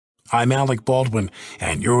I'm Alec Baldwin,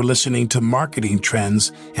 and you're listening to Marketing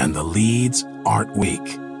Trends, and the leads aren't weak.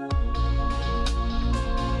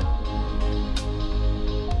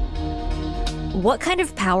 What kind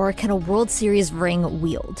of power can a World Series ring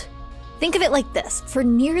wield? Think of it like this. For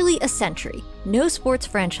nearly a century, no sports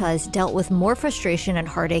franchise dealt with more frustration and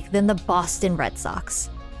heartache than the Boston Red Sox.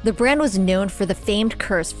 The brand was known for the famed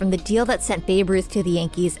curse from the deal that sent Babe Ruth to the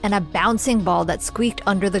Yankees and a bouncing ball that squeaked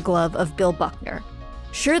under the glove of Bill Buckner.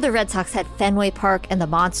 Sure, the Red Sox had Fenway Park and the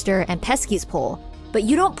Monster and Pesky's pole, but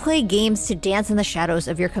you don't play games to dance in the shadows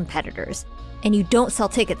of your competitors. And you don't sell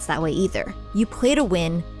tickets that way either. You play to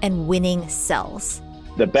win, and winning sells.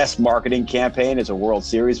 The best marketing campaign is a World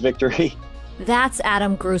Series victory. That's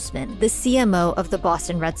Adam Grossman, the CMO of the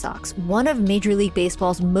Boston Red Sox, one of Major League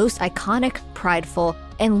Baseball's most iconic, prideful,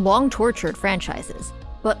 and long-tortured franchises,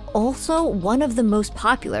 but also one of the most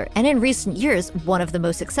popular, and in recent years, one of the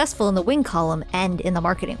most successful in the win column and in the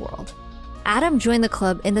marketing world. Adam joined the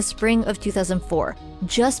club in the spring of 2004,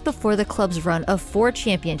 just before the club's run of 4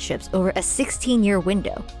 championships over a 16-year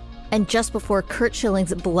window, and just before Curt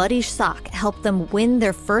Schilling's bloody sock helped them win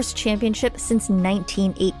their first championship since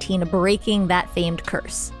 1918, breaking that famed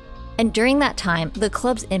curse. And during that time, the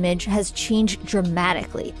club's image has changed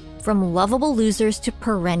dramatically, from lovable losers to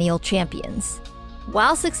perennial champions.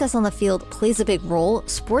 While success on the field plays a big role,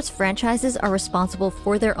 sports franchises are responsible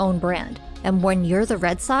for their own brand, and when you're the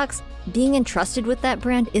Red Sox, being entrusted with that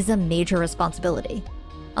brand is a major responsibility.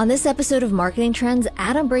 On this episode of Marketing Trends,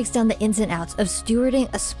 Adam breaks down the ins and outs of stewarding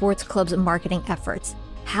a sports club's marketing efforts,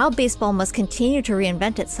 how baseball must continue to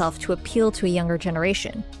reinvent itself to appeal to a younger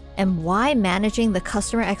generation, and why managing the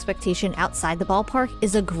customer expectation outside the ballpark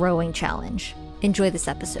is a growing challenge. Enjoy this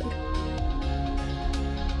episode.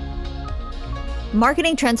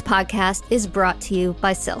 Marketing Trends Podcast is brought to you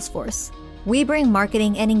by Salesforce. We bring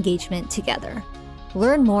marketing and engagement together.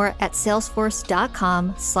 Learn more at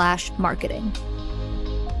salesforce.com/marketing.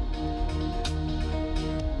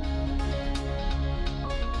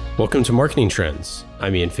 Welcome to Marketing Trends.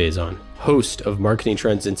 I'm Ian Faison, host of Marketing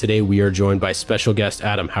Trends, and today we are joined by special guest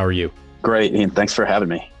Adam. How are you? Great, Ian. Thanks for having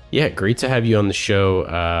me. Yeah, great to have you on the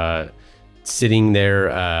show. Sitting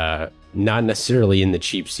there, not necessarily in the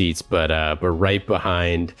cheap seats, but right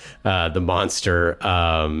behind the monster.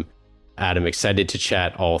 Adam, excited to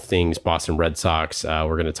chat all things Boston Red Sox.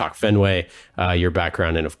 We're going to talk Fenway, your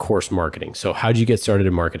background, and of course, marketing. So how'd you get started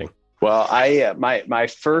in marketing? Well, my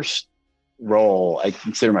first role, I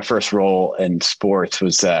consider my first role in sports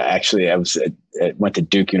was I went to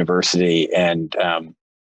Duke University, and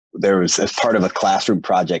there was, as part of a classroom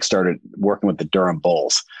project, started working with the Durham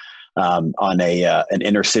Bulls on an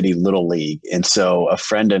inner city little league. And so a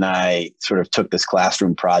friend and I sort of took this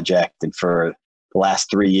classroom project, and for the last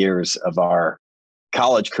 3 years of our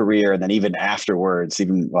college career, and then even afterwards,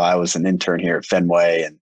 even while I was an intern here at Fenway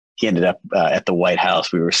and he ended up at the White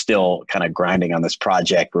House, we were still kind of grinding on this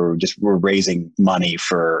project where we're raising money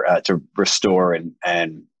for to restore and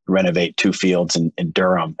renovate 2 fields in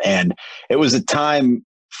Durham. And it was a time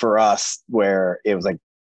for us where it was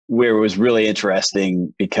really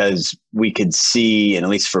interesting because we could see, and at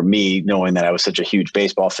least for me, knowing that I was such a huge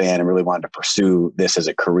baseball fan and really wanted to pursue this as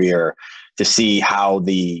a career, to see how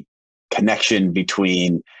the connection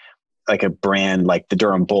between like a brand like the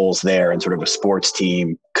Durham Bulls there and sort of a sports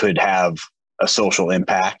team could have a social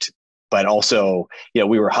impact. But also,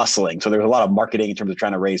 we were hustling. So there was a lot of marketing in terms of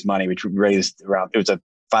trying to raise money, which we raised around, it was a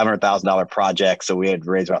 $500,000 project. So we had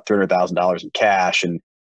raised about $300,000 in cash. And,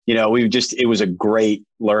 it was a great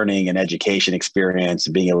learning and education experience,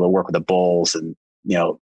 being able to work with the Bulls and,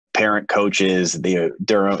 parent coaches, the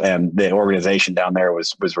Durham and the organization down there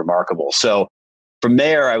was remarkable. So from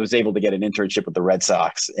there, I was able to get an internship with the Red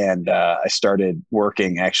Sox, and I started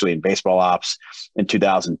working actually in baseball ops in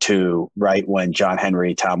 2002, right when John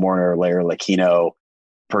Henry, Tom Werner, Larry Lucchino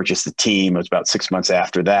purchased the team. It was about 6 months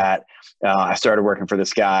after that. I started working for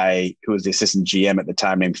this guy who was the assistant GM at the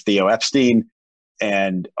time named Theo Epstein,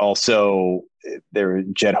 and also there were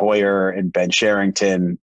Jed Hoyer and Ben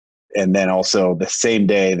Sherrington. And then also the same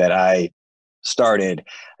day that I started,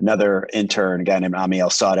 another intern, a guy named Ami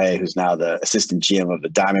El-Sadeh, who's now the assistant GM of the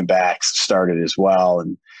Diamondbacks, started as well.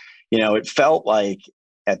 And, it felt like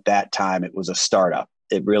at that time it was a startup.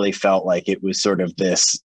 It really felt like it was sort of it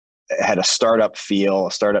had a startup feel,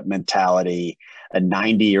 a startup mentality, a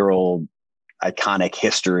 90-year-old iconic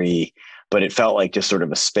history, but it felt like just sort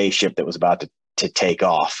of a spaceship that was about to take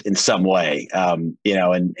off in some way, and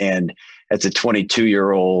as a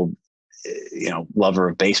 22-year-old, lover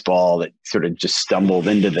of baseball that sort of just stumbled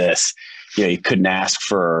into this, you couldn't ask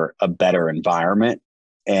for a better environment.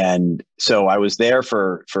 And so I was there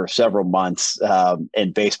for several months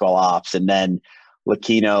in baseball ops. And then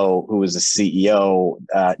Lucchino, who was the CEO,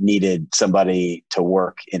 needed somebody to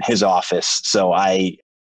work in his office. So I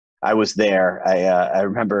was there. I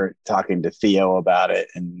remember talking to Theo about it,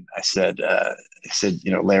 and I said,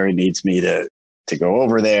 Larry needs me to go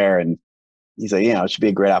over there. And he's like, it should be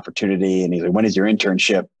a great opportunity. And he's like, when is your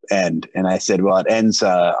internship end? And I said, well, it ends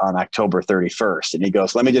on October 31st. And he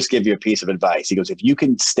goes, let me just give you a piece of advice. He goes, if you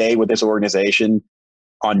can stay with this organization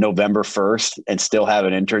on November 1st and still have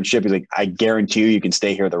an internship, he's like, I guarantee you can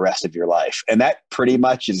stay here the rest of your life. And that pretty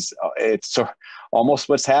much it's almost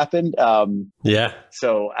what's happened. Yeah.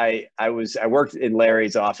 So I worked in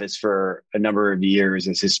Larry's office for a number of years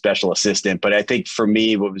as his special assistant. But I think for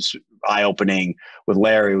me, what was eye-opening with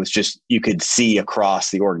Larry was just, you could see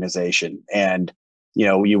across the organization. And,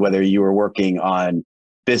 whether you were working on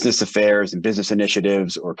business affairs and business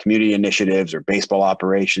initiatives or community initiatives or baseball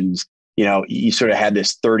operations, you sort of had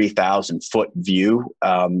this 30,000 foot view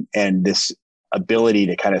and this ability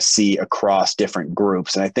to kind of see across different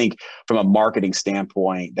groups. And I think from a marketing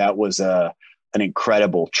standpoint, that was an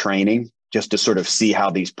incredible training just to sort of see how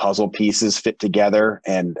these puzzle pieces fit together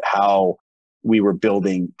and how we were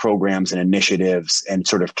building programs and initiatives and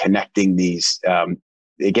sort of connecting these,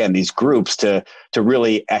 these groups to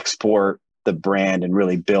really export the brand and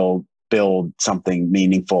really build something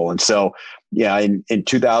meaningful. And so, in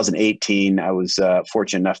 2018, I was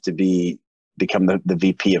fortunate enough to become the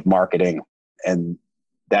VP of marketing. And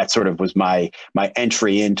that sort of was my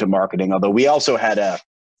entry into marketing. Although we also had a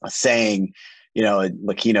saying,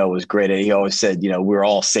 Lucchino was great at it. He always said, we're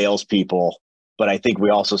all salespeople, but I think we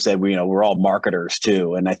also said, we're all marketers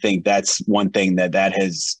too. And I think that's one thing that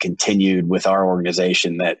has continued with our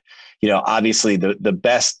organization, that, obviously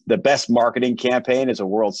the best marketing campaign is a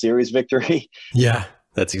World Series victory. Yeah,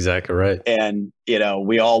 that's exactly right. And,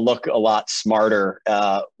 we all look a lot smarter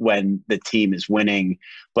when the team is winning,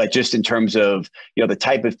 but just in terms of, the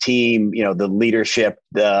type of team, the leadership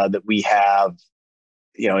that we have,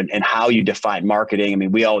 and how you define marketing. I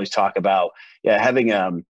mean, we always talk about having,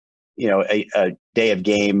 a day of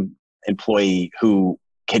game employee who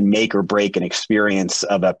can make or break an experience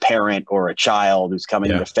of a parent or a child who's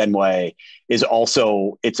coming to Fenway is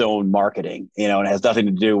also its own marketing. It has nothing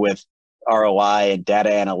to do with ROI and data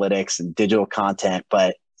analytics and digital content,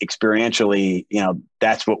 but experientially,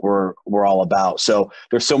 that's what we're all about. So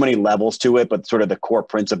there's so many levels to it, but sort of the core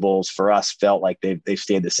principles for us felt like they've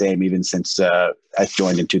stayed the same even since I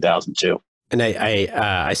joined in 2002. And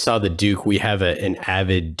I saw the Duke. We have an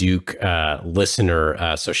avid Duke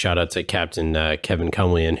listener. So shout out to Captain Kevin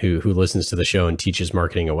Cumlian, who listens to the show and teaches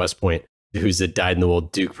marketing at West Point, who's a dyed-in-the-wool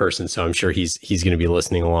Duke person. So I'm sure he's going to be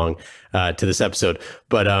listening along to this episode.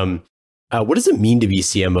 But what does it mean to be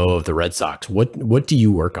CMO of the Red Sox? What do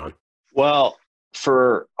you work on? Well,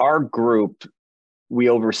 for our group, we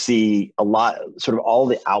oversee a lot, sort of all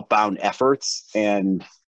the outbound efforts and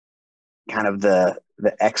kind of the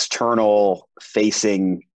external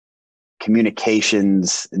facing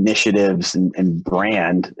communications initiatives and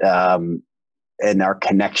brand, and our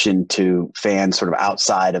connection to fans sort of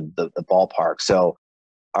outside of the ballpark. So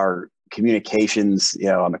our communications,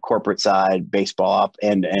 on the corporate side, baseball up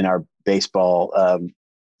and our baseball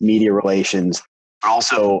media relations,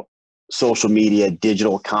 also social media,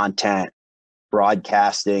 digital content,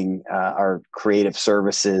 broadcasting, our creative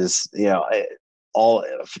services, all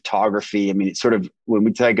photography. I mean, it's sort of, when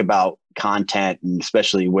we think about content and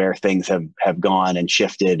especially where things have gone and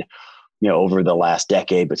shifted, over the last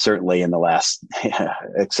decade, but certainly in the last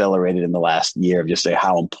accelerated in the last year, of just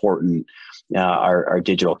how important our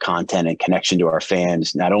digital content and connection to our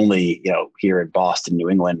fans, not only, here in Boston, New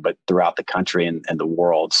England, but throughout the country and the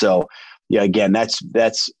world. So again,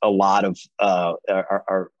 that's a lot of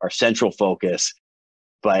our central focus.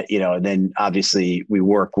 But, then obviously we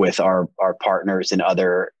work with our partners in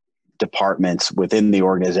other departments within the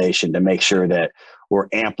organization to make sure that we're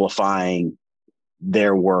amplifying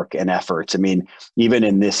their work and efforts. I mean, even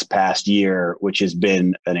in this past year, which has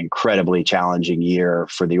been an incredibly challenging year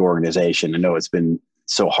for the organization, I know it's been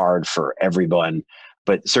so hard for everyone,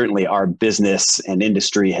 but certainly our business and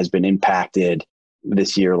industry has been impacted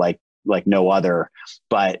this year like no other.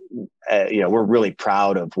 But, we're really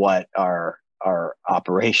proud of what our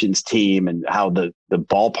operations team and how the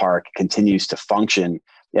ballpark continues to function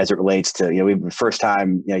as it relates to, we the first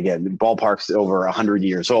time, again, the ballpark's over 100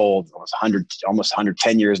 years old, almost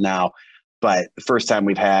 110 years now. But the first time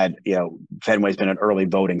we've had, Fenway's been an early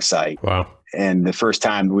voting site. Wow. And the first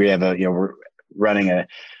time we have we're running a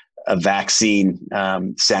vaccine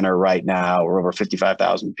center right now, where over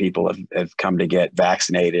 55,000 people have come to get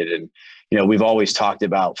vaccinated. And, we've always talked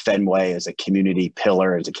about Fenway as a community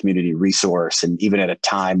pillar, as a community resource. And even at a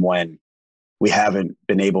time when we haven't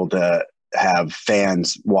been able to have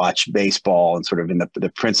fans watch baseball and sort of in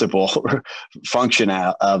the principal function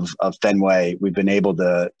of Fenway, we've been able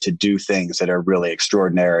to do things that are really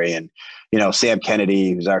extraordinary. And, Sam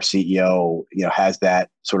Kennedy, who's our CEO, has that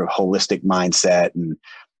sort of holistic mindset, and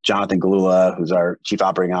Jonathan Galula, who's our chief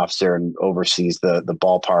operating officer and oversees the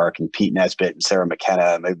ballpark, and Pete Nesbitt and Sarah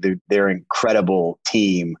McKenna. They're an incredible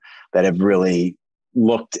team that have really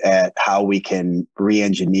looked at how we can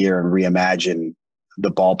re-engineer and reimagine the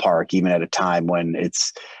ballpark, even at a time when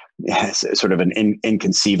it's sort of an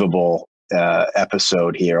inconceivable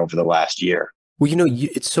episode here over the last year. Well,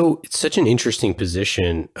 it's such an interesting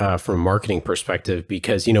position from a marketing perspective,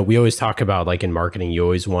 because, we always talk about, like, in marketing, you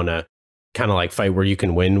always want to kind of like fight where you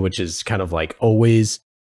can win, which is kind of like always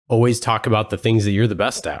talk about the things that you're the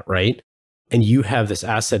best at, right? And you have this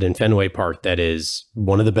asset in Fenway Park that is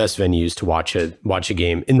one of the best venues to watch a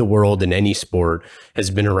game in the world, in any sport, has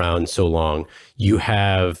been around so long. You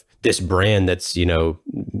have this brand that's,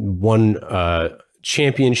 won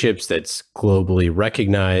championships, that's globally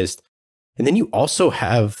recognized. And then you also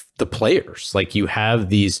have the players. Like, you have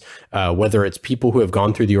these, whether it's people who have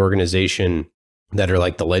gone through the organization that are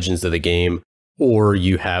like the legends of the game, or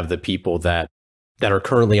you have the people that are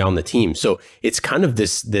currently on the team. So it's kind of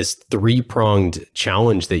this three-pronged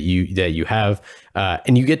challenge that you have,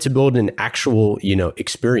 and you get to build an actual,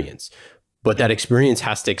 experience. But that experience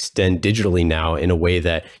has to extend digitally now in a way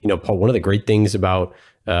that, Paul, one of the great things about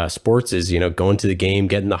sports is, going to the game,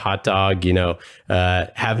 getting the hot dog,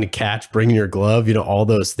 having a catch, bringing your glove, all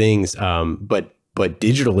those things. But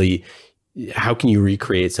digitally, how can you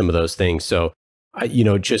recreate some of those things? So,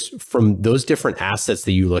 just from those different assets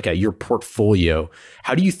that you look at, your portfolio,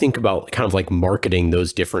 how do you think about kind of like marketing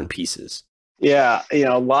those different pieces? Yeah.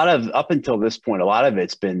 A lot of, up until this point, a lot of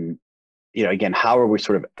it's been, again, how are we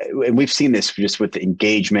sort of, and we've seen this just with the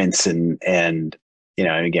engagements and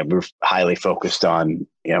again, we're highly focused on,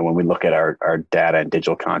 when we look at our data and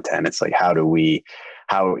digital content, it's like,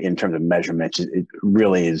 how in terms of measurements, it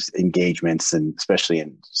really is engagements, and especially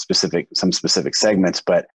in some specific segments.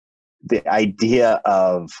 But the idea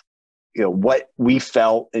of, what we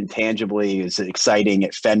felt intangibly is exciting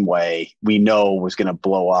at Fenway, we know was going to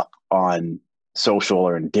blow up on social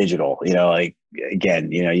or in digital. Like,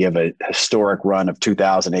 again, you have a historic run of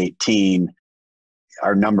 2018.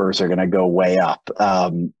 Our numbers are going to go way up.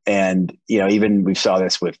 And, even we saw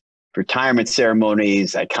this with retirement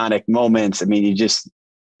ceremonies, iconic moments. I mean,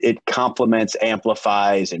 it complements,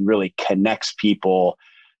 amplifies, and really connects people.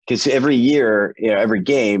 Because every year, every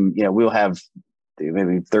game, we'll have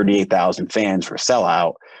maybe 38,000 fans for a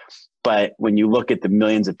sellout. But when you look at the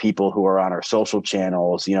millions of people who are on our social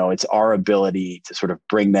channels, it's our ability to sort of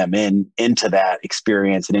bring them into that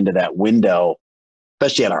experience and into that window,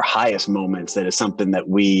 especially at our highest moments. That is something that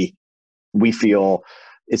we feel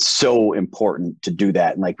it's so important to do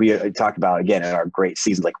that. And like we talked about, again, in our great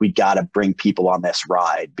season, like, we got to bring people on this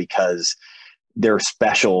ride, because they're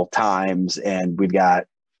special times, and we've got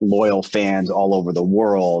loyal fans all over the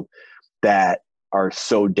world that are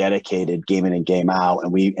so dedicated game in and game out.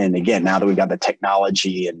 And again, now that we've got the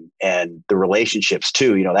technology and the relationships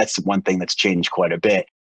too, that's one thing that's changed quite a bit.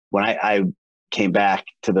 When I came back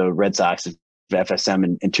to the Red Sox at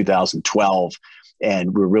FSM in 2012,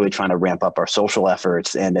 and we were really trying to ramp up our social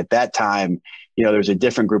efforts. And at that time, there's a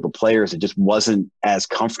different group of players that just wasn't as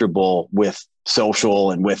comfortable with social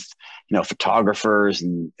and with, photographers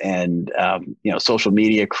and social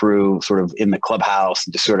media crew sort of in the clubhouse,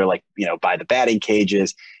 and just sort of like, by the batting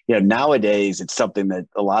cages. Nowadays it's something that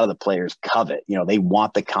a lot of the players covet. They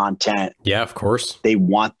want the content. Yeah, of course. They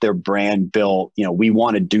want their brand built. We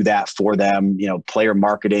want to do that for them. Player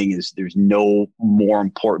marketing there's no more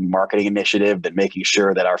important marketing initiative than making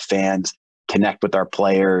sure that our fans connect with our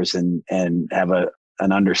players and have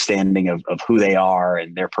an understanding of who they are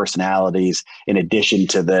and their personalities, in addition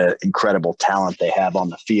to the incredible talent they have on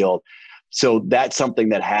the field. So that's something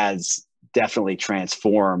that has definitely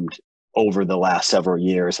transformed over the last several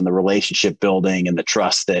years, and the relationship building and the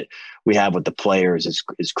trust that we have with the players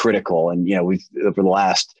is critical. And, we've, over the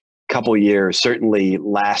last couple of years, certainly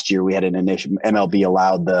last year, we had an initiative, MLB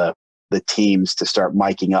allowed the teams to start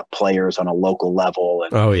miking up players on a local level.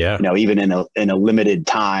 And, even in a limited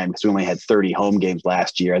time, because we only had 30 home games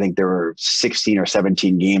last year, I think there were 16 or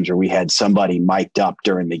 17 games where we had somebody mic'd up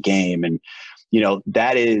during the game. And,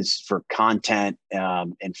 that is for content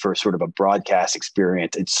and for sort of a broadcast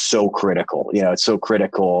experience. It's so critical. It's so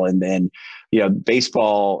critical. And then,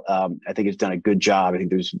 baseball, I think has done a good job. I think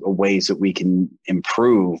there's ways that we can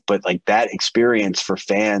improve, but like that experience for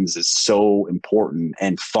fans is so important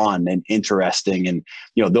and fun and interesting. And,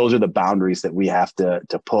 those are the boundaries that we have to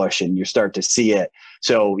push, and you start to see it.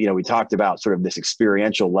 So, we talked about sort of this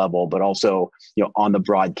experiential level, but also, on the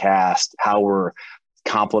broadcast, how we're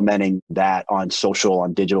complementing that on social,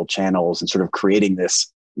 on digital channels, and sort of creating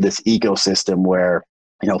this ecosystem where,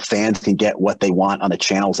 fans can get what they want on the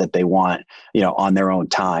channels that they want, on their own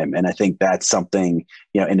time. And I think that's something,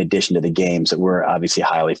 in addition to the games, that we're obviously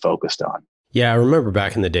highly focused on. Yeah. I remember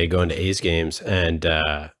back in the day going to A's games and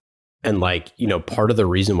like, part of the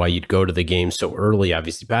reason why you'd go to the game so early,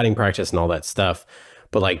 obviously batting practice and all that stuff,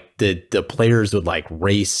 but like the players would like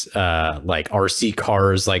race like RC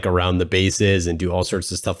cars like around the bases and do all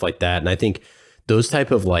sorts of stuff like that. And I think those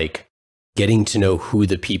type of like getting to know who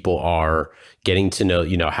the people are, getting to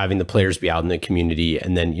know, having the players be out in the community,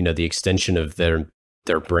 and then, the extension of their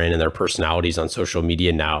brand and their personalities on social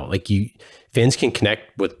media now, like fans can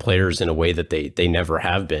connect with players in a way that they never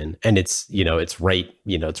have been. And it's, it's right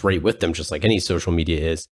with them, just like any social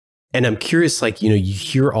media is. And I'm curious, like, you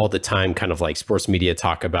hear all the time kind of like sports media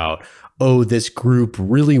talk about, oh, this group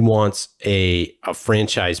really wants a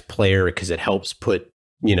franchise player because it helps put,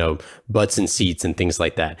 butts in seats and things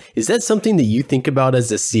like that. Is that something that you think about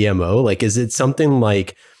as a CMO? Like, is it something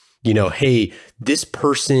like, hey, this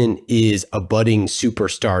person is a budding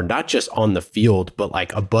superstar, not just on the field, but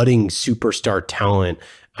like a budding superstar talent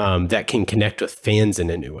that can connect with fans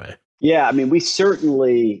in a new way? Yeah, I mean, we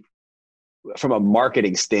certainly, from a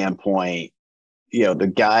marketing standpoint,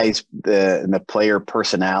 the guys, the player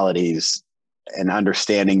personalities and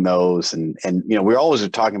understanding those, and we're always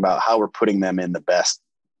talking about how we're putting them in the best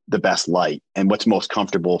light and what's most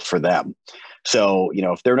comfortable for them. So,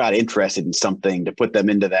 if they're not interested in something, to put them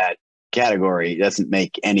into that category doesn't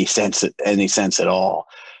make any sense at all.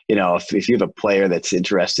 If you have a player that's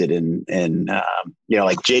interested in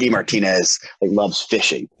like JD Martinez, like loves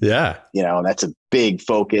fishing. Yeah. And that's a big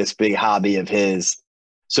focus, big hobby of his.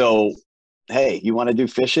 So, hey, you want to do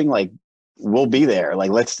fishing? Like, we'll be there.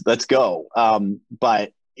 Like, let's go.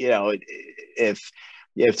 But if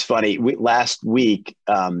it's funny, last week,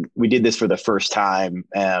 we did this for the first time.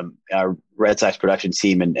 Our Red Sox production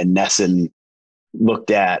team and Nesson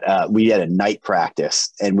looked at, we had a night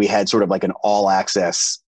practice, and we had sort of like an all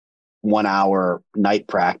access 1 hour night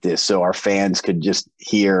practice. So our fans could just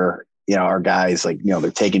hear, our guys, like,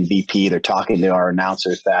 they're taking BP, they're talking to our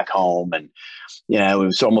announcers back home. And, it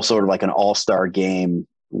was almost sort of like an all-star game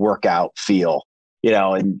workout feel,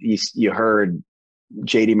 and you heard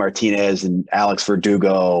JD Martinez and Alex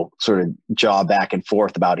Verdugo sort of jaw back and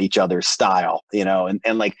forth about each other's style,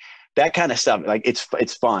 and like that kind of stuff. Like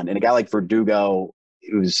it's fun. And a guy like Verdugo,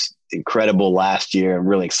 it was incredible last year. I'm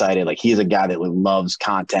really excited. Like, he's a guy that loves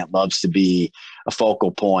content, loves to be a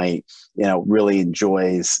focal point, really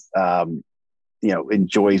enjoys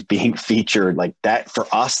being featured like that. For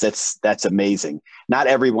us, that's amazing. Not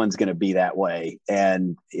everyone's going to be that way.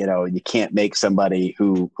 And, you can't make somebody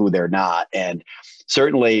who they're not. And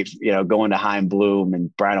certainly, going to Chaim Bloom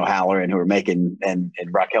and Brian O'Halloran, who are making, and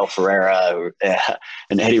Raquel Ferreira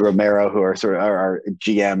and Eddie Romero, who are sort of our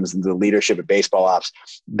GMs and the leadership of baseball ops,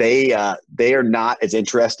 they are not as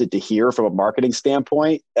interested to hear from a marketing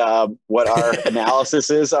standpoint what our analysis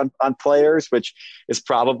is on players, which is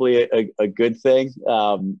probably a good thing,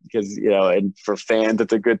 because and for fans,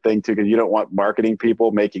 it's a good thing too, because you don't want marketing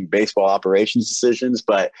people making baseball operations decisions.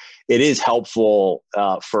 But it is helpful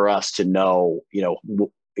for us to know,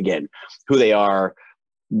 again, who they are,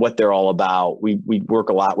 what they're all about. We work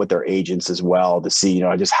a lot with their agents as well to see,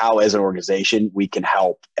 just how as an organization we can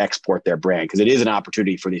help export their brand, because it is an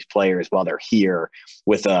opportunity for these players while they're here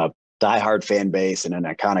with a diehard fan base and an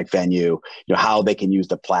iconic venue, how they can use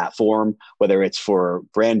the platform, whether it's for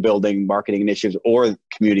brand building, marketing initiatives, or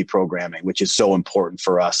community programming, which is so important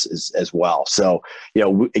for us as well. So,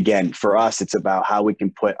 again, for us, it's about how we can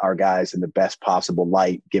put our guys in the best possible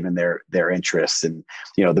light, given their interests. And,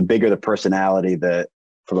 the bigger the personality,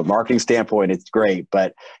 from a marketing standpoint, it's great.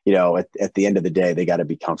 But, at the end of the day, they got to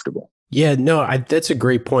be comfortable. Yeah, no, that's a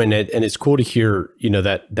great point. And it's cool to hear,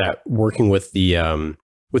 that working with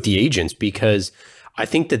the agents, because I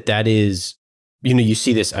think that is, you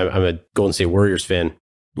see this, I'm a Golden State Warriors fan.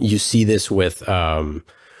 You see this with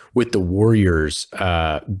with the Warriors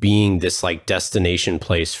being this like destination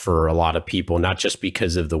place for a lot of people, not just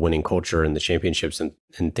because of the winning culture and the championships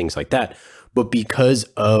and things like that, but because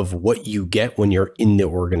of what you get when you're in the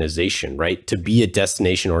organization, right? To be a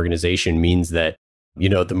destination organization means that, you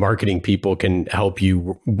know, the marketing people can help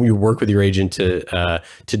you work with your agent to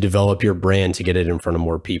develop your brand, to get it in front of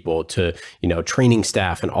more people, to, you know, training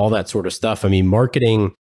staff and all that sort of stuff. I mean,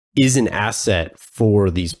 marketing is an asset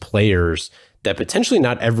for these players that potentially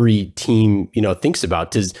not every team, you know, thinks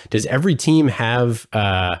about. Does every team have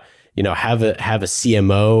you know, have a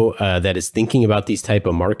CMO that is thinking about these type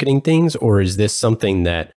of marketing things, or is this something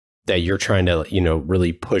that you're trying to, you know,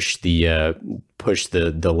 really push the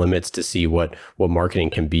limits to see what marketing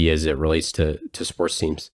can be as it relates to sports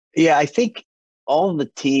teams? Yeah, I think all the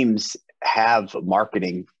teams have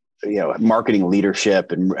marketing, you know, marketing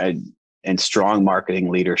leadership and strong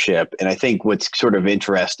marketing leadership. And I think what's sort of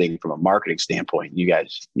interesting from a marketing standpoint, you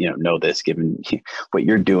guys, you know this, given what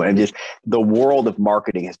you're doing, and just the world of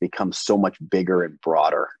marketing has become so much bigger and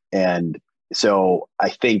broader. And so I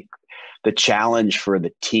think the challenge for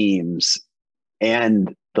the teams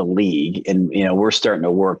and the league, and, you know, we're starting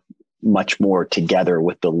to work much more together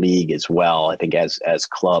with the league as well, I think as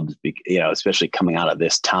clubs, you know, especially coming out of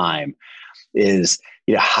this time, is,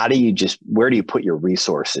 you know, where do you put your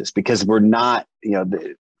resources? Because we're not, you know,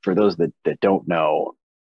 for those that don't know,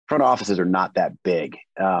 front offices are not that big.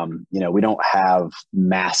 You know, we don't have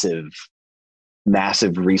massive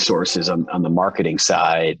resources on the marketing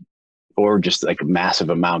side, or just like massive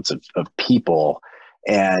amounts of people.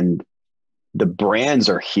 And the brands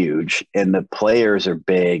are huge and the players are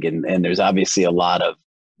big. And there's obviously a lot of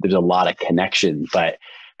connection, but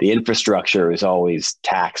the infrastructure is always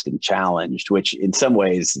taxed and challenged, which in some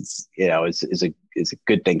ways is a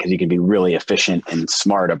good thing, because you can be really efficient and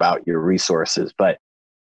smart about your resources. But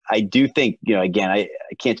I do think, you know, again, I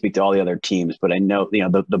can't speak to all the other teams, but I know, you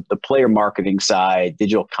know, the player marketing side,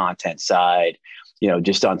 digital content side, you know,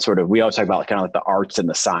 just on sort of, we always talk about kind of like the arts and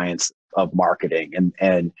the science of marketing,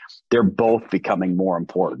 and they're both becoming more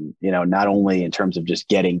important, you know, not only in terms of just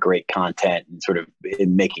getting great content and sort of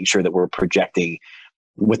in making sure that we're projecting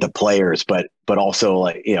with the players, but also,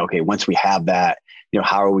 like, you know, okay, once we have that, you know,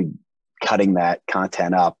 how are we cutting that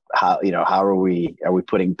content up? How are we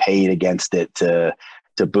putting paid against it to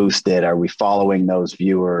boost it? Are we following those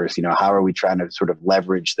viewers? You know, how are we trying to sort of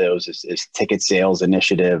leverage those as ticket sales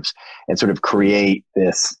initiatives and sort of create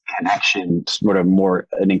this connection, sort of more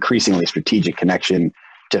an increasingly strategic connection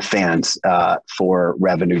to fans for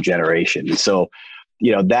revenue generation? And so,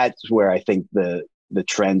 you know, that's where I think the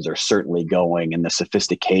trends are certainly going, and the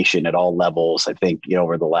sophistication at all levels, I think, you know,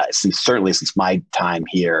 over the certainly since my time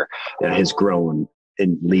here, it has grown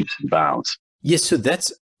in leaps and bounds. Yes. So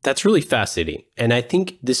that's really fascinating. And I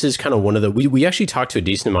think this is kind of one of we actually talked to a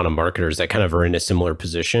decent amount of marketers that kind of are in a similar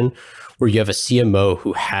position, where you have a CMO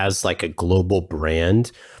who has like a global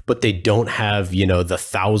brand, but they don't have, you know, the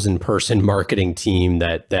 1,000-person marketing team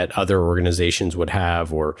that other organizations would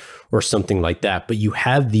have, or something like that. But you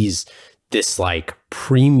have this like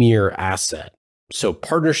premier asset. So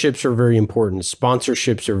partnerships are very important.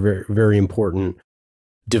 Sponsorships are very, very important.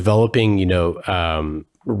 Developing, you know,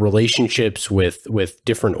 relationships with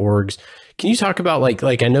different orgs. Can you talk about like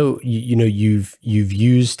I know, you know, you've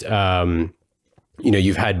used, you know,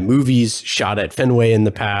 you've had movies shot at Fenway in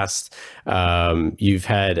the past. You've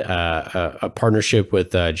had a partnership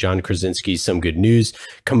with John Krasinski's Some Good News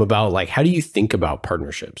come about. Like, how do you think about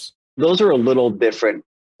partnerships? Those are a little different.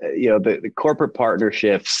 You know, the corporate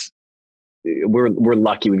partnerships, we're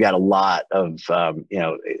lucky. We've got a lot of, you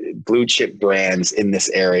know, blue chip brands in this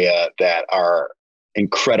area that are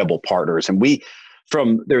incredible partners. And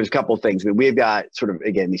there's a couple of things. We've got sort of,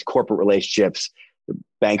 again, these corporate relationships,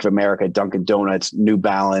 Bank of America, Dunkin' Donuts, New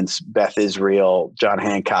Balance, Beth Israel, John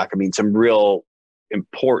Hancock. I mean, some real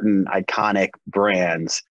important, iconic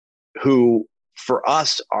brands who for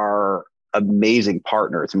us are amazing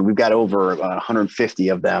partners. I mean, we've got over 150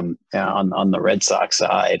 of them on the Red Sox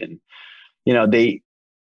side. And, you know,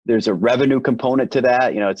 there's a revenue component to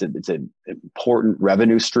that. You know, it's an important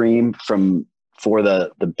revenue stream for the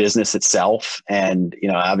business itself. And, you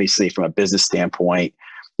know, obviously from a business standpoint,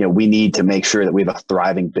 you know, we need to make sure that we have a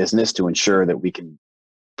thriving business to ensure that we can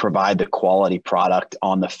provide the quality product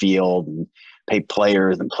on the field and pay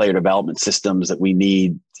players and player development systems that we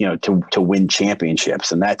need, you know, to win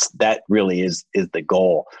championships. And that really is the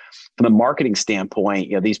goal. From a marketing standpoint,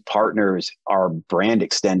 you know, these partners are brand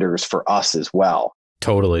extenders for us as well.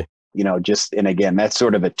 Totally. You know, and again, that's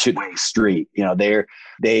sort of a two-way street. You know,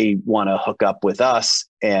 they want to hook up with us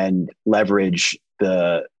and leverage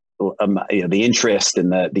the interest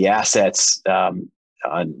and the assets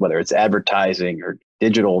whether it's advertising or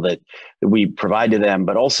digital that we provide to them,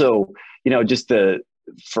 but also, just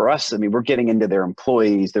for us, I mean, we're getting into their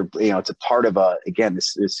employees. They're, it's a part of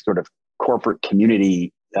this sort of corporate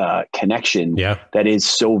community connection that is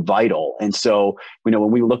so vital. And so,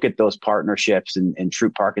 when we look at those partnerships, and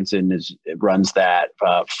Troop Parkinson runs that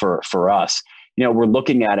for us, we're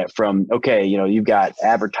looking at it from, okay, you've got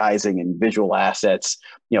advertising and visual assets,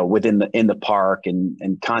 in the park,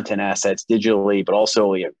 and content assets digitally, but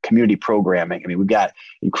also community programming. I mean, we've got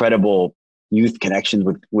incredible youth connections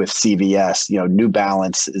with CVS. New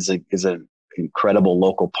Balance is an incredible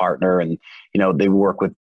local partner, and they work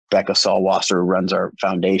with Becca Salwasser, who runs our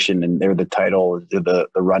foundation, and they're the title, the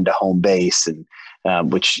Run to Home Base,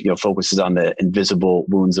 and which focuses on the invisible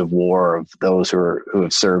wounds of war of those who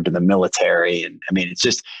have served in the military. And I mean,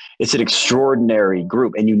 it's an extraordinary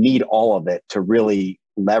group, and you need all of it to really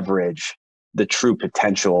leverage the true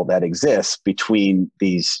potential that exists between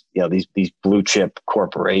these blue chip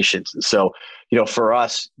corporations. And so, for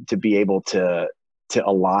us to be able to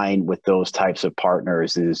align with those types of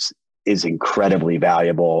partners is incredibly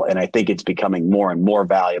valuable. And I think it's becoming more and more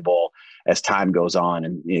valuable as time goes on.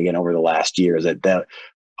 And again, over the last years, that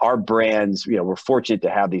our brands, we're fortunate to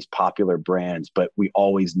have these popular brands, but we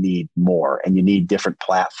always need more, and you need different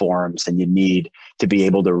platforms, and you need to be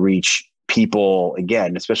able to reach people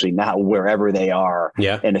again, especially now wherever they are.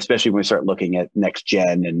 And especially when we start looking at next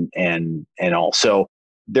gen and also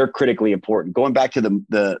they're critically important. Going back to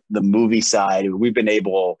the movie side, we've been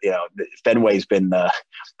able, Fenway's been the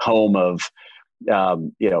home of,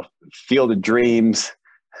 Field of Dreams,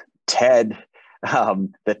 Ted,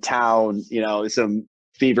 The Town, some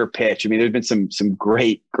Fever Pitch. I mean, there's been some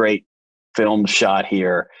great films shot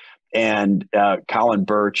here. And Colin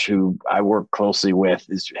Birch, who I work closely with,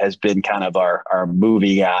 has been kind of our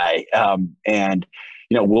movie guy. And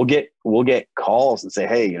we'll get calls and say,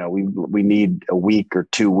 hey, we need a week or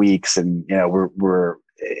 2 weeks, and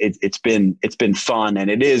it's been fun, and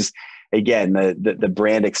it is, again, the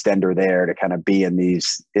brand extender there to kind of be in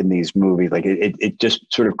these movies. Like it just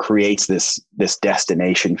sort of creates this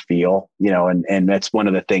destination feel, and that's one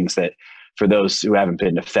of the things that, for those who haven't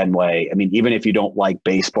been to Fenway, I mean, even if you don't like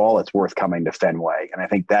baseball, it's worth coming to Fenway. And I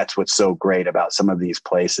think that's what's so great about some of these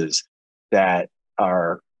places that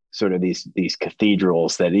are sort of these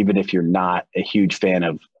cathedrals, that even if you're not a huge fan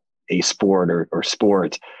of a sport or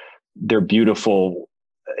sports, they're beautiful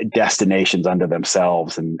destinations unto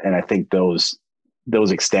themselves. And I think those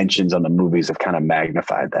extensions on the movies have kind of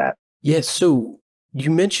magnified that. Yeah. So you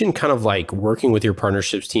mentioned kind of like working with your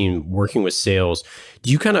partnerships team, working with sales. Do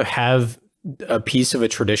you kind of have a piece of a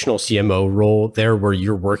traditional CMO role there where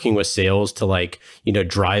you're working with sales to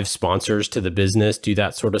drive sponsors to the business, do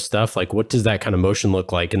that sort of stuff? Like, what does that kind of motion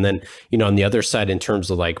look like? And then, on the other side, in terms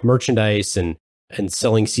of like merchandise and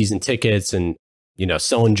selling season tickets and,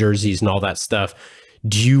 selling jerseys and all that stuff,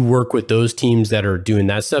 do you work with those teams that are doing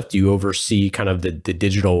that stuff? Do you oversee kind of the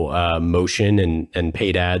digital motion and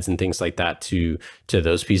paid ads and things like that to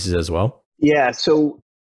those pieces as well? Yeah. So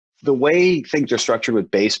the way things are structured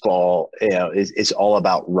with baseball is all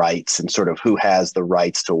about rights and sort of who has the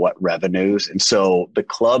rights to what revenues. And so the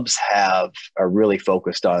clubs are really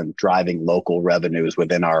focused on driving local revenues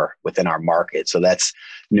within our market. So that's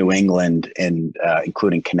New England and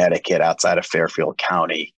including Connecticut outside of Fairfield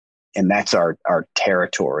County. And that's our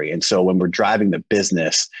territory. And so when we're driving the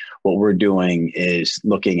business, what we're doing is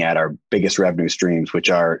looking at our biggest revenue streams,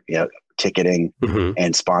 which are ticketing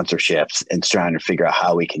and sponsorships, and trying to figure out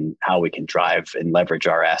how we can drive and leverage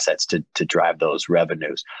our assets to drive those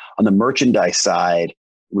revenues. On the merchandise side,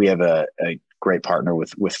 we have a great partner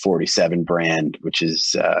with 47 brand, which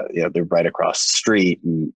is they're right across the street.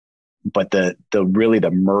 But the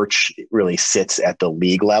merch really sits at the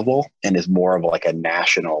league level and is more of like a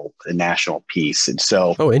national piece. And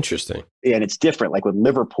so, interesting. And it's different. Like with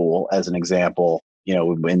Liverpool, as an example,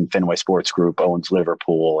 when Fenway Sports Group owns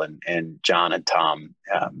Liverpool, and John and Tom,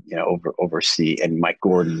 oversee, and Mike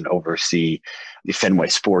Gordon oversee the Fenway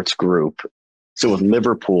Sports Group. So with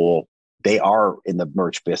Liverpool, they are in the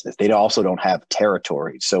merch business. They also don't have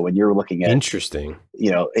territory. So when you're looking at interesting,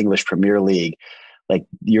 English Premier League, like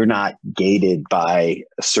you're not gated by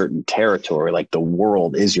a certain territory, like the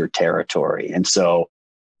world is your territory. And so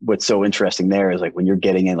what's so interesting there is like when you're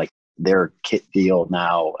getting in like their kit deal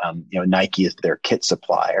now, Nike is their kit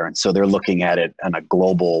supplier. And so they're looking at it on a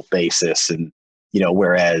global basis. And,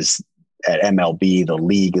 whereas at MLB, the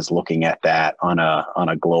league is looking at that on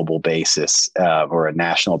a global basis or a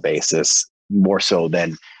national basis, more so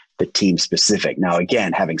than the team specific. Now,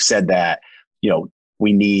 again, having said that,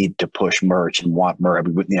 we need to push merch and want merch.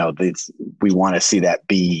 We want to see that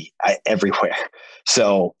be everywhere.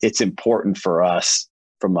 So it's important for us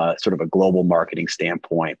from a sort of a global marketing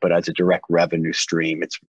standpoint, but as a direct revenue stream,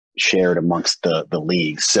 it's shared amongst the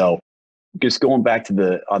leagues. So just going back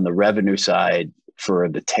to on the revenue side for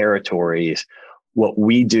the territories, what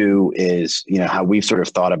we do is, how we've sort of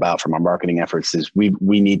thought about from our marketing efforts is we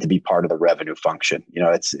need to be part of the revenue function.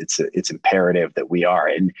 It's imperative that we are,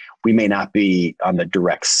 and we may not be on the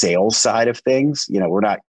direct sales side of things. We're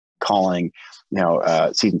not calling,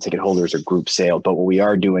 season ticket holders or group sales, but what we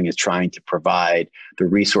are doing is trying to provide the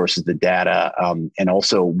resources, the data, and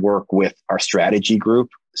also work with our strategy group.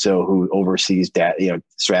 So who oversees data,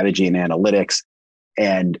 strategy and analytics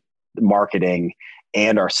and marketing,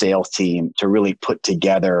 and our sales team to really put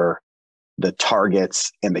together the targets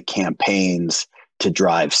and the campaigns to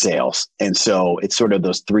drive sales. And so it's sort of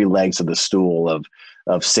those three legs of the stool of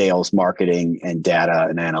sales, marketing, and data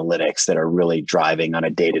and analytics that are really driving on a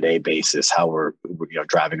day-to-day basis how we're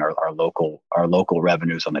driving our local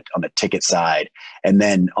revenues on the ticket side. And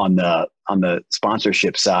then on the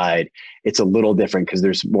sponsorship side, it's a little different because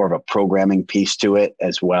there's more of a programming piece to it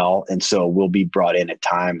as well. And so we'll be brought in at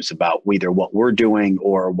times about either what we're doing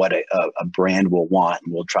or what a brand will want.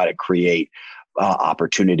 And we'll try to create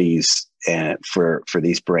opportunities for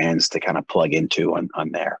these brands to kind of plug into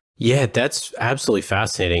on there. Yeah, that's absolutely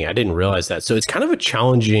fascinating. I didn't realize that. So it's kind of a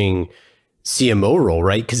challenging CMO role,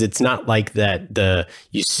 right? Because it's not like that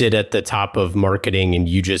you sit at the top of marketing and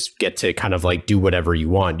you just get to kind of like do whatever you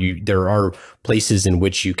want. There are places in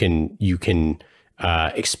which you can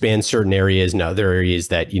expand certain areas and other areas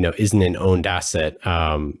that isn't an owned asset.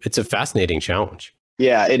 It's a fascinating challenge.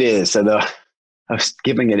 Yeah, it is. So I was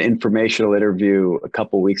giving an informational interview a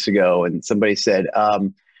couple of weeks ago, and somebody said,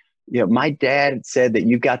 my dad said that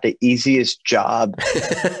you got the easiest job.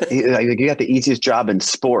 You got the easiest job in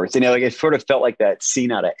sports. It sort of felt like that scene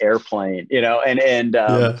out of Airplane, and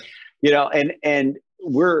I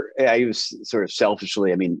was sort of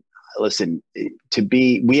selfishly, listen,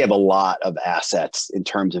 we have a lot of assets in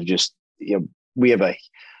terms of just, we have a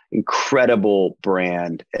incredible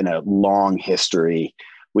brand and a long history.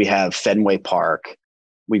 We have Fenway Park.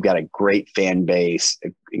 We've got a great fan base,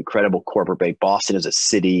 incredible corporate base. Boston as a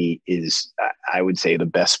city is, I would say, the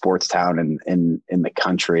best sports town in the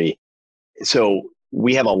country. So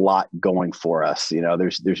we have a lot going for us.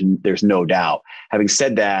 There's no doubt. Having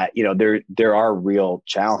said that, there are real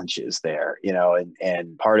challenges there.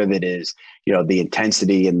 And part of it is, the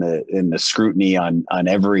intensity and the scrutiny on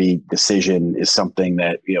every decision is something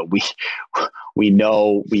that we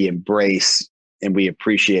know, we embrace, and we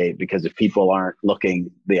appreciate, because if people aren't looking,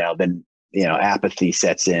 then apathy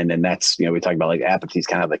sets in, and that's we talk about like apathy is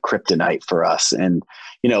kind of the kryptonite for us, and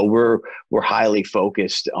we're highly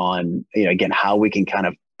focused on again how we can kind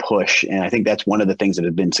of push, and I think that's one of the things that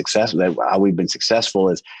have been successful. How we've been successful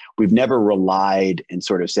is we've never relied and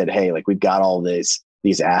sort of said, hey, like we've got all these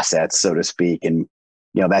assets, so to speak, and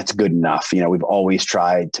that's good enough. We've always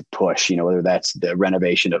tried to push, whether that's the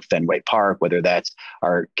renovation of Fenway Park, whether that's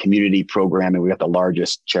our community programming. We got the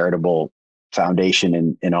largest charitable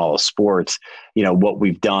foundation in all of sports. What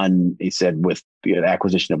we've done, he said, with the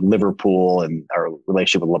acquisition of Liverpool and our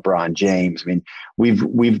relationship with LeBron James.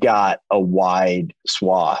 We've got a wide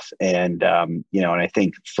swath, and and I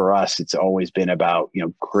think for us, it's always been about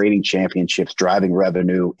creating championships, driving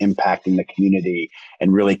revenue, impacting the community,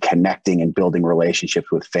 and really connecting and building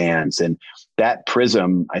relationships with fans. And that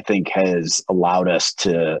prism, I think, has allowed us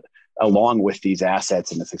to, along with these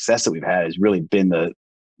assets and the success that we've had, has really been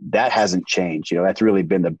that hasn't changed. That's really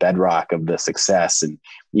been the bedrock of the success. And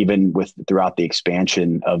even throughout the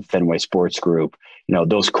expansion of Fenway Sports Group,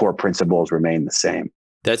 those core principles remain the same.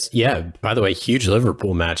 By the way, huge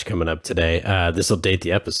Liverpool match coming up today. This will date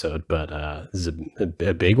the episode, but this is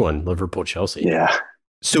a big one, Liverpool-Chelsea. Yeah.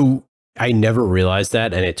 So I never realized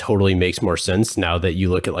that, and it totally makes more sense now that you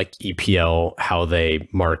look at like EPL, how they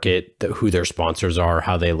market, who their sponsors are,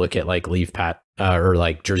 how they look at like or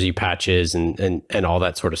like jersey patches and all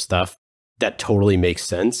that sort of stuff. That totally makes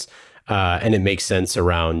sense, and it makes sense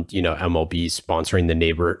around MLB sponsoring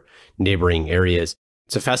the neighboring areas.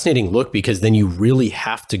 It's a fascinating look, because then you really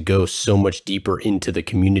have to go so much deeper into the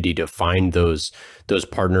community to find those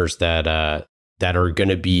partners that are going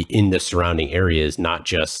to be in the surrounding areas, not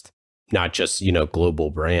just global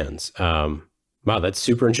brands. Wow, that's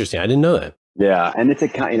super interesting. I didn't know that. Yeah, and it's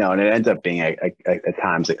and it ends up being at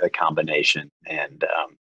times a combination, and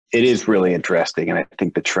it is really interesting. And I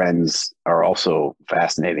think the trends are also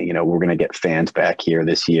fascinating. We're going to get fans back here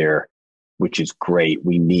this year. which is great.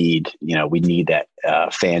 We need that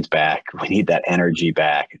fans back. We need that energy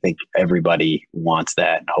back. I think everybody wants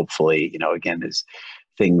that. And hopefully, again, as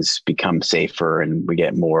things become safer and we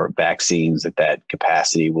get more vaccines, that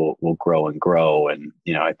capacity will grow and grow. And,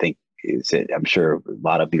 I think I'm sure a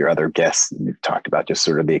lot of your other guests have talked about just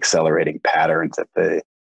sort of the accelerating patterns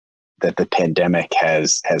that the pandemic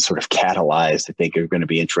has sort of catalyzed. I think are going to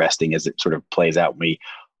be interesting as it sort of plays out. We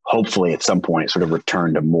hopefully at some point sort of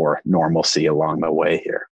return to more normalcy along the way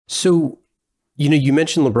here. So, you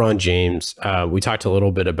mentioned LeBron James. We talked a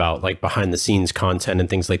little bit about like behind the scenes content and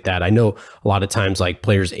things like that. I know a lot of times like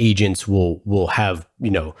players' agents will have,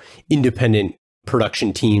 independent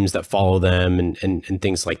production teams that follow them and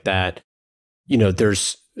things like that.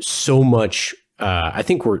 There's so much, I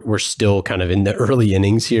think we're still kind of in the early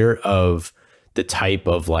innings here of the type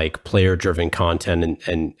of like player driven content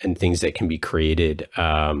and things that can be created.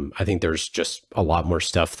 I think there's just a lot more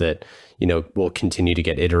stuff that, will continue to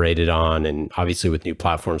get iterated on. And obviously with new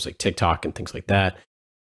platforms like TikTok and things like that.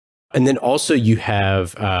 And then also you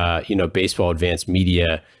have, Baseball Advanced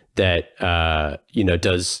Media that,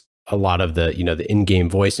 does a lot of the, the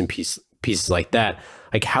in-game voice and pieces like that.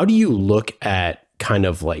 Like, how do you look at kind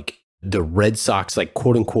of like the Red Sox, like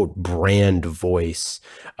quote unquote brand voice,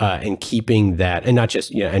 and keeping that, and not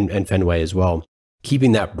just, and Fenway as well,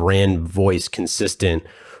 keeping that brand voice consistent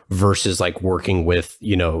versus like working with, the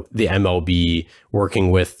MLB,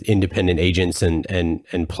 working with independent agents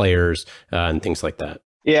and players, and things like that?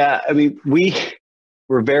 Yeah. I mean,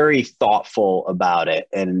 we're very thoughtful about it.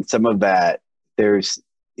 And some of that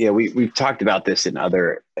we've talked about this in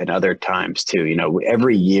other times too.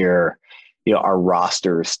 Every year, our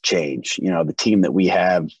rosters change. The team that we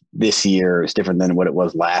have this year is different than what it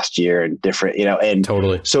was last year and different, and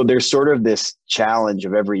totally. So there's sort of this challenge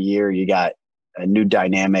of every year you got a new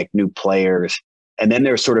dynamic, new players. And then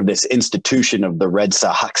there's sort of this institution of the Red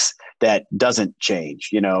Sox that doesn't change.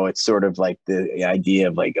 It's sort of like the idea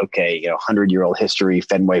of like, okay, 100-year-old history,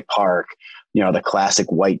 Fenway Park, the classic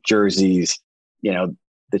white jerseys,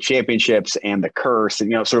 the championships and the curse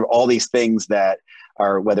and, sort of all these things that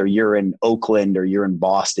are, whether you're in Oakland or you're in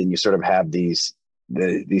Boston, you sort of have these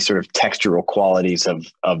sort of textural qualities of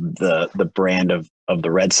the brand of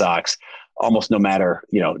the Red Sox, almost no matter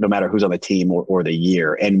who's on the team or the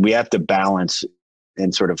year. And we have to balance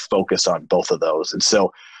and sort of focus on both of those. And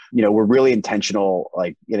so, we're really intentional.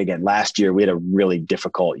 Like, and again, last year we had a really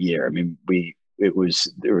difficult year. I mean, there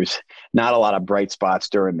was not a lot of bright spots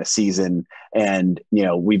during the season. And,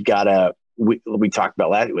 we talked about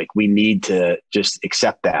last week, we need to just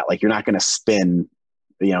accept that. Like, you're not going to spin,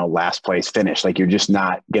 last place finish. Like, you're just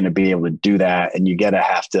not going to be able to do that. And you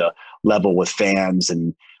have to level with fans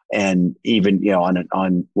and even,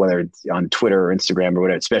 on whether it's on Twitter or Instagram or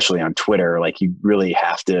whatever, especially on Twitter, like you really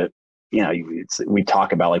have to, we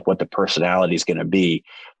talk about like what the personality is going to be.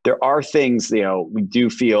 There are things, we do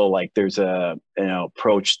feel like there's a,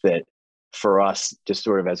 approach that for us, just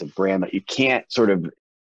sort of as a brand, that you can't sort of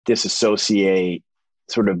disassociate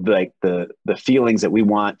sort of like the feelings that we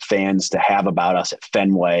want fans to have about us at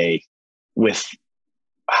Fenway with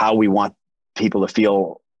how we want people to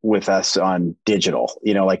feel with us on digital.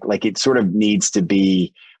 Like it sort of needs to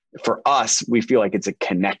be, for us, we feel like it's a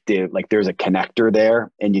connective, like there's a connector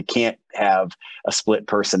there, and you can't have a split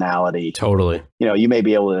personality. Totally. You may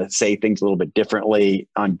be able to say things a little bit differently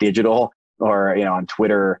on digital or, on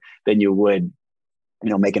Twitter than you would,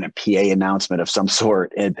 making a PA announcement of some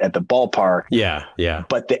sort at the ballpark. Yeah. Yeah.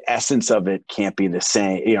 But the essence of it can't be the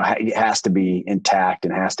same. It has to be intact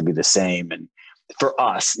and has to be the same. And for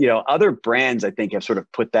us, other brands, I think, have sort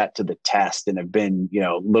of put that to the test and have been,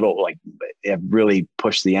 have really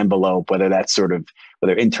pushed the envelope, whether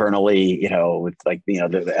internally, with like,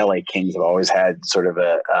 the LA Kings have always had sort of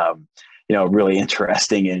a, really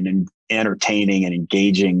interesting and entertaining and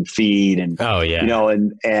engaging feed. And,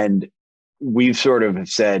 and we've sort of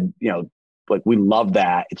said, like, we love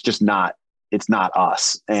that. It's just not, it's not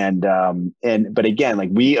us. But again, like,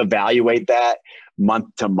 we evaluate that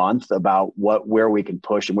month to month about where we can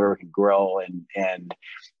push and where we can grow. And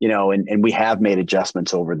we have made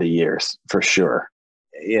adjustments over the years for sure,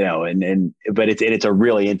 but it's a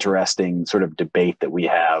really interesting sort of debate that we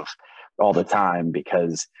have all the time,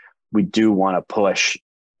 because we do want to push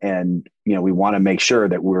and, we want to make sure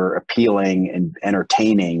that we're appealing and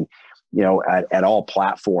entertaining, at all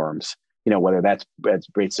platforms, whether that's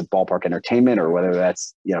rates of ballpark entertainment or whether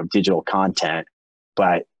that's, digital content,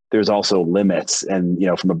 but there's also limits. And,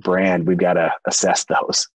 from a brand, we've got to assess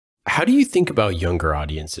those. How do you think about younger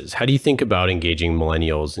audiences? How do you think about engaging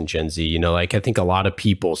millennials and Gen Z? I think a lot of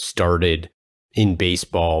people started in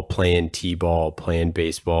baseball, playing t-ball, playing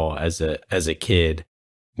baseball as a kid,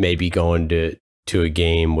 maybe going to a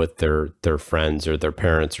game with their friends or their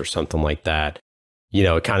parents or something like that. You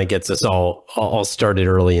know, it kind of gets us all started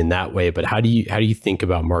early in that way. But how do you think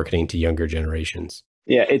about marketing to younger generations?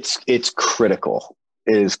 Yeah, it's critical.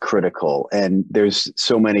 It is critical. And there's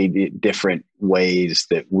so many different ways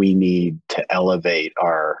that we need to elevate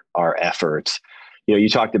our efforts. You know, you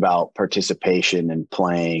talked about participation and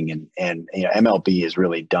playing, and you know, MLB has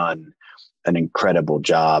really done an incredible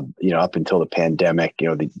job. You know, up until the pandemic, you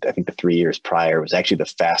know, I think the 3 years prior was actually the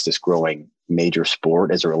fastest growing major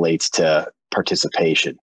sport as it relates to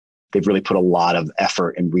participation. They've really put a lot of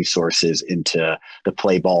effort and resources into the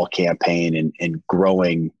play ball campaign and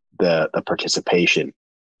growing the participation.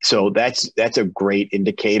 So that's a great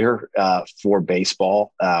indicator for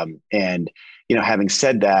baseball. And, you know, having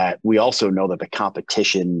said that, we also know that the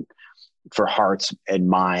competition for hearts and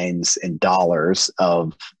minds and dollars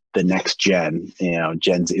of the next gen, you know,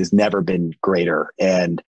 gens has never been greater.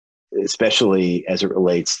 And especially as it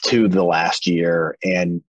relates to the last year.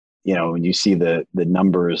 And, you know, when you see the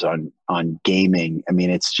numbers on gaming, I mean,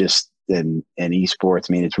 it's just in esports,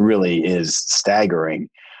 I mean, it really is staggering.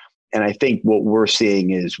 And I think what we're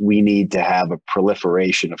seeing is we need to have a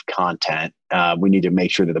proliferation of content. We need to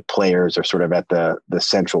make sure that the players are sort of at the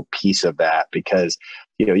central piece of that, because,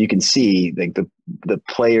 you know, you can see like the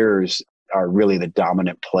players are really the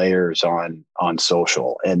dominant players on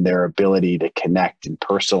social, and their ability to connect and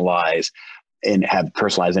personalize and have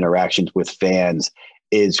personalized interactions with fans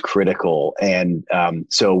is critical. And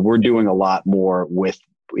so we're doing a lot more with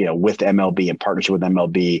MLB, in partnership with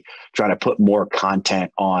MLB, trying to put more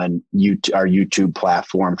content on our YouTube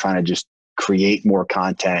platform, trying to just create more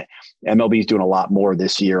content. MLB is doing a lot more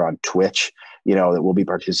this year on Twitch, you know, that we'll be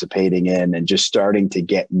participating in, and just starting to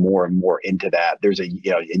get more and more into that.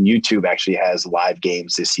 And YouTube actually has live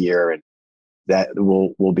games this year, and that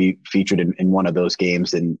will be featured in one of those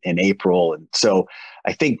games in April. And so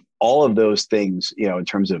I think all of those things, you know, in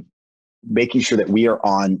terms of making sure that we are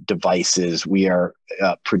on devices, we are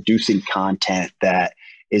producing content that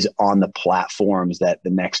is on the platforms that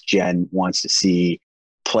the next gen wants to see.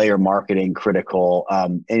 Player marketing critical.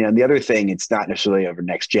 And you know, the other thing, it's not necessarily over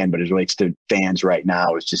next gen, but it relates to fans right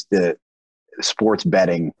now, is just the sports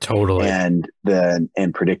betting. Totally. And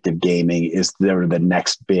predictive gaming is the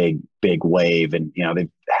next big wave. And, you know,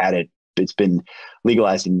 they've had it's been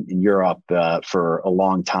legalized in Europe for a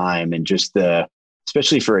long time. And just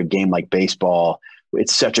especially for a game like baseball,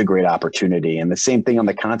 it's such a great opportunity. And the same thing on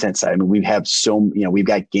the content side. I mean, we've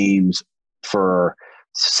got games for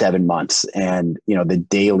 7 months, and, you know, the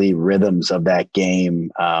daily rhythms of that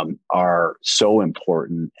game are so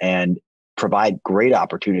important and provide great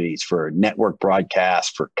opportunities for network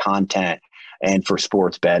broadcast, for content, and for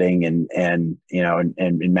sports betting. And you know,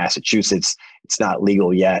 and in Massachusetts, it's not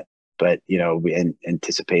legal yet, but, you know, we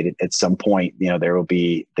anticipate it at some point, you know, there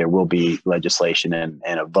will be legislation and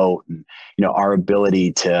a vote, and, you know, our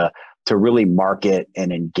ability to really market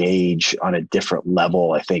and engage on a different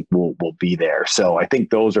level, I think will be there. So I think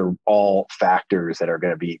those are all factors that are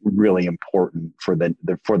going to be really important for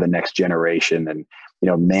the next generation, and, you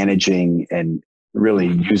know, managing and really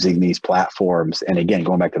using these platforms. And again,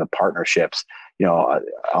 going back to the partnerships, you know,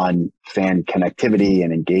 on fan connectivity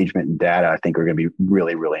and engagement and data, I think are going to be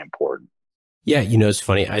really, really important. Yeah. You know, it's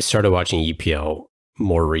funny. I started watching EPL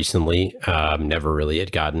more recently. Never really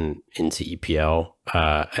had gotten into EPL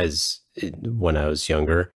when I was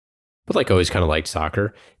younger, but like always kind of liked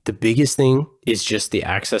soccer. The biggest thing is just the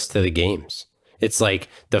access to the games. It's like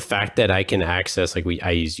the fact that I can access, like I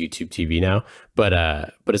use YouTube TV now, but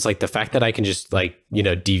it's like the fact that I can just, like, you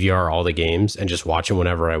know, DVR all the games and just watch them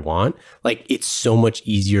whenever I want. Like, it's so much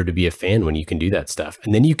easier to be a fan when you can do that stuff.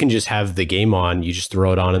 And then you can just have the game on, you just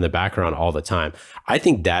throw it on in the background all the time. I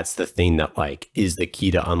think that's the thing that, like, is the key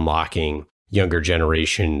to unlocking younger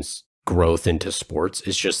generations' growth into sports,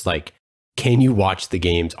 is just like, can you watch the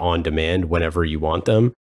games on demand whenever you want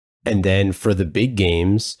them? And then for the big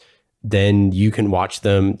games, then you can watch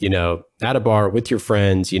them, you know, at a bar with your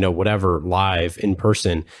friends, you know, whatever, live in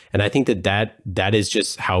person. And I think that is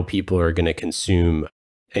just how people are going to consume.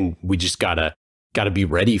 And we just gotta be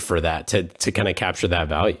ready for that to kind of capture that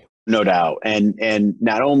value. No doubt. And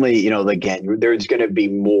not only, you know, again, there's going to be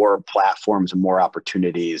more platforms and more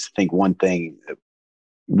opportunities. I think one thing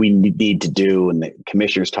we need to do, and the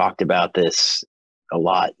commissioners talked about this a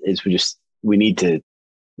lot, is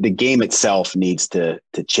the game itself needs to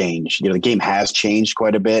change. You know, the game has changed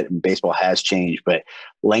quite a bit, and baseball has changed, but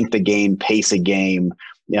length of game, pace of game,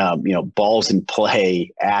 you know, balls in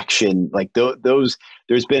play, action, like those,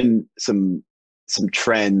 there's been some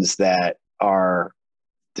trends that are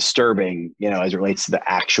disturbing, as it relates to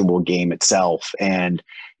the actual game itself. And,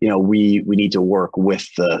 we need to work with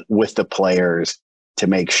the players to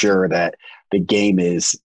make sure that the game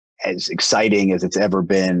is as exciting as it's ever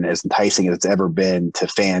been, as enticing as it's ever been to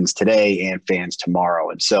fans today and fans tomorrow.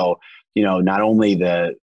 And so, not only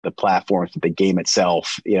the platforms, but the game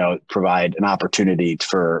itself, provide an opportunity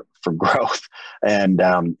for growth. And,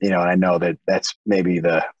 I know that that's maybe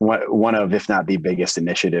the one of, if not the biggest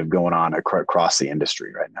initiative going on across the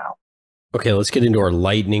industry right now. Okay, let's get into our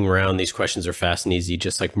lightning round. These questions are fast and easy,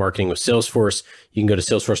 just like marketing with Salesforce. You can go to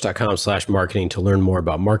salesforce.com/marketing to learn more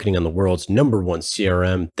about marketing on the world's #1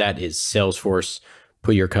 CRM. That is Salesforce.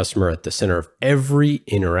 Put your customer at the center of every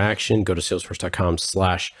interaction. Go to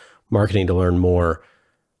salesforce.com/marketing to learn more.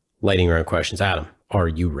 Lightning round questions. Adam, are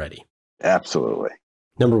you ready? Absolutely.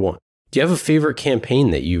 Number 1, do you have a favorite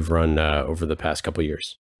campaign that you've run over the past couple of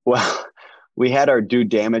years? Well, we had our Do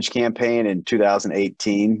Damage campaign in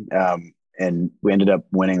 2018. And we ended up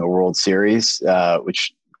winning a World Series,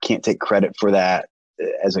 which can't take credit for that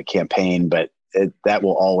as a campaign, but that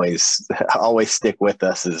will always stick with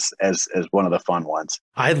us as one of the fun ones.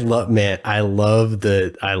 I love the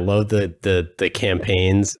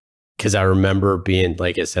campaigns, because I remember being,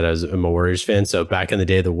 like I said, I'm a Warriors fan. So back in the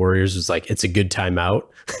day, the Warriors was like, it's a good timeout.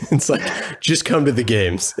 It's like, just come to the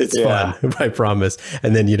games. It's fun, I promise.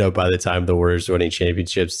 And then, by the time the Warriors were winning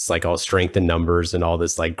championships, it's like all strength in numbers and all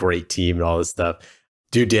this like great team and all this stuff.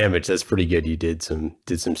 Do damage. That's pretty good. You did some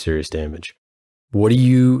serious damage. What do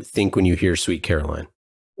you think when you hear Sweet Caroline?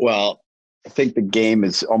 Well, I think the game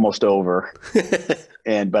is almost over.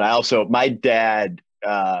 But my dad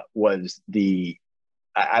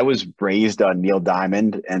I was raised on Neil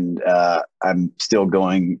Diamond, and I'm still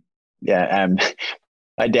going. Yeah, and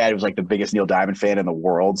my dad was like the biggest Neil Diamond fan in the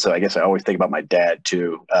world. So I guess I always think about my dad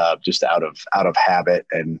too, just out of habit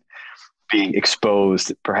and being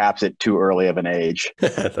exposed perhaps at too early of an age.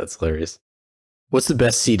 That's hilarious. What's the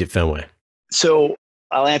best seat at Fenway? So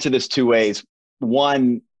I'll answer this 2 ways.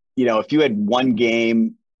 One, if you had one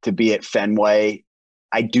game to be at Fenway,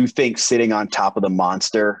 I do think sitting on top of the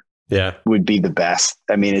monster would be the best.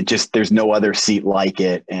 I mean, there's no other seat like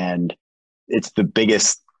it. And it's the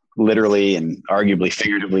biggest, literally and arguably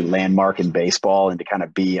figuratively, landmark in baseball. And to kind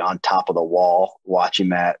of be on top of the wall watching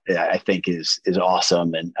that, I think is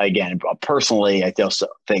awesome. And again, personally, I also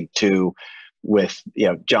think too, with,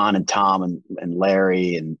 John and Tom and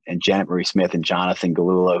Larry and Janet Marie Smith and Jonathan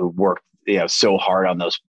Galula, who worked, so hard on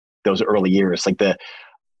those early years, like the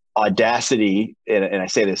audacity, and I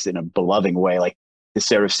say this in a beloved way, like, to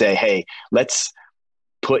sort of say, hey, let's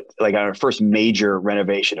put, like, on our first major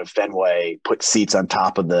renovation of Fenway, put seats on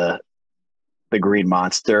top of the Green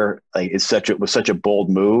Monster. Like, it was such a bold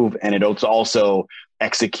move, and it was also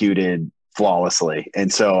executed flawlessly.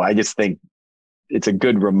 And so I just think it's a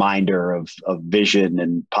good reminder of vision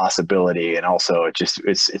and possibility, and also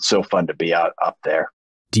it's so fun to be up there.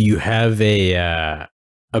 Do you have a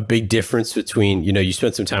big difference between, you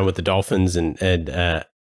spent some time with the Dolphins and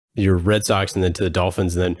your Red Sox, and then to the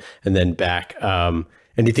Dolphins, and then back.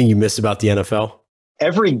 Anything you miss about the NFL?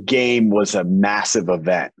 Every game was a massive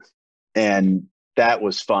event, and that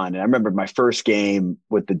was fun. And I remember my first game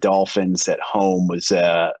with the Dolphins at home was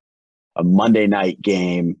a Monday night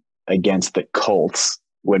game against the Colts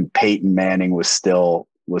when Peyton Manning was still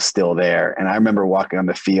there. And I remember walking on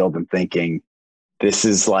the field and thinking, this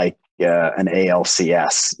is like an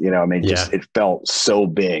ALCS. It felt so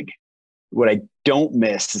big. What I don't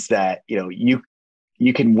miss is that, you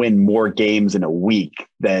can win more games in a week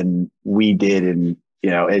than we did in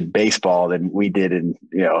baseball than we did in,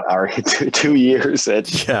 our 2 years at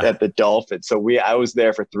the Dolphins. So I was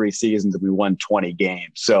there for 3 seasons and we won 20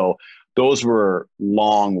 games. So those were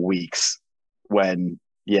long weeks when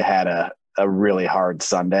you had a really hard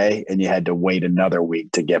Sunday and you had to wait another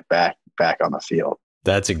week to get back on the field.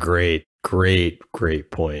 That's a great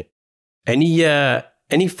point.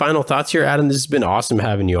 Any final thoughts here, Adam? This has been awesome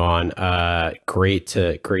having you on. Great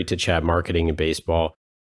to chat marketing and baseball.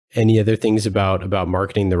 Any other things about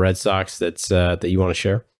marketing the Red Sox that you want to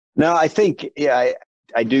share? No, I think, I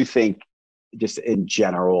do think just in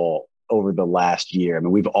general over the last year, I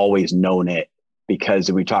mean, we've always known it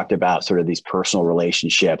because we talked about sort of these personal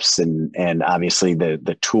relationships and obviously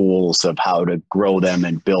the tools of how to grow them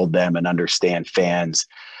and build them and understand fans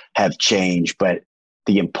have changed, but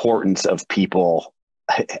the importance of people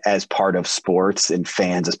as part of sports and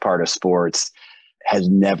fans as part of sports has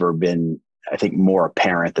never been, I think, more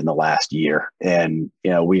apparent than the last year. And,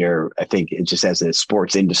 I think it just as a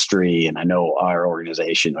sports industry, and I know our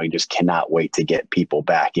organization, we just cannot wait to get people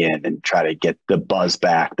back in and try to get the buzz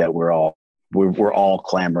back that we're all we're all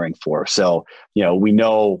clamoring for. So, we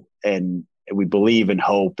know and we believe and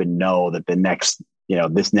hope and know that the next,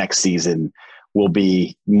 this next season will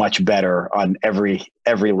be much better on every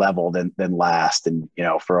level than last. And,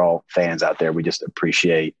 for all fans out there, we just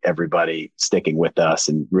appreciate everybody sticking with us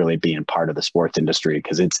and really being part of the sports industry,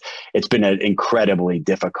 because it's been an incredibly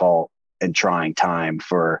difficult and trying time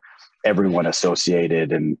for everyone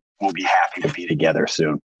associated, and we'll be happy to be together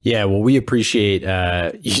soon. Yeah, well, we appreciate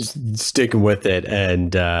you sticking with it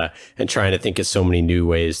and trying to think of so many new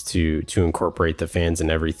ways to incorporate the fans and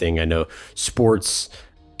everything. I know sports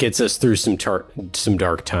gets us through some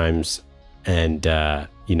dark times, and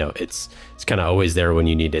it's kind of always there when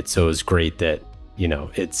you need it. So it's great that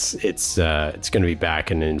it's going to be back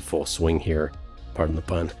and in full swing here. Pardon the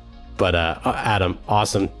pun. But Adam,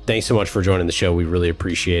 awesome! Thanks so much for joining the show. We really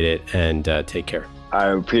appreciate it, and take care. I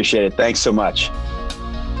appreciate it. Thanks so much.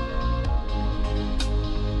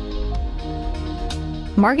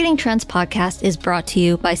 Marketing Trends Podcast is brought to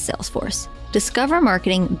you by Salesforce. Discover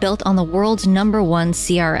marketing built on the world's #1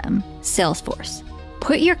 CRM, Salesforce.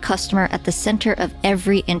 Put your customer at the center of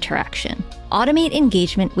every interaction. Automate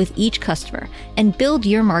engagement with each customer and build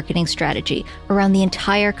your marketing strategy around the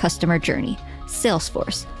entire customer journey.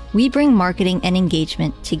 Salesforce. We bring marketing and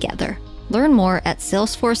engagement together. Learn more at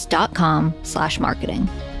salesforce.com/marketing.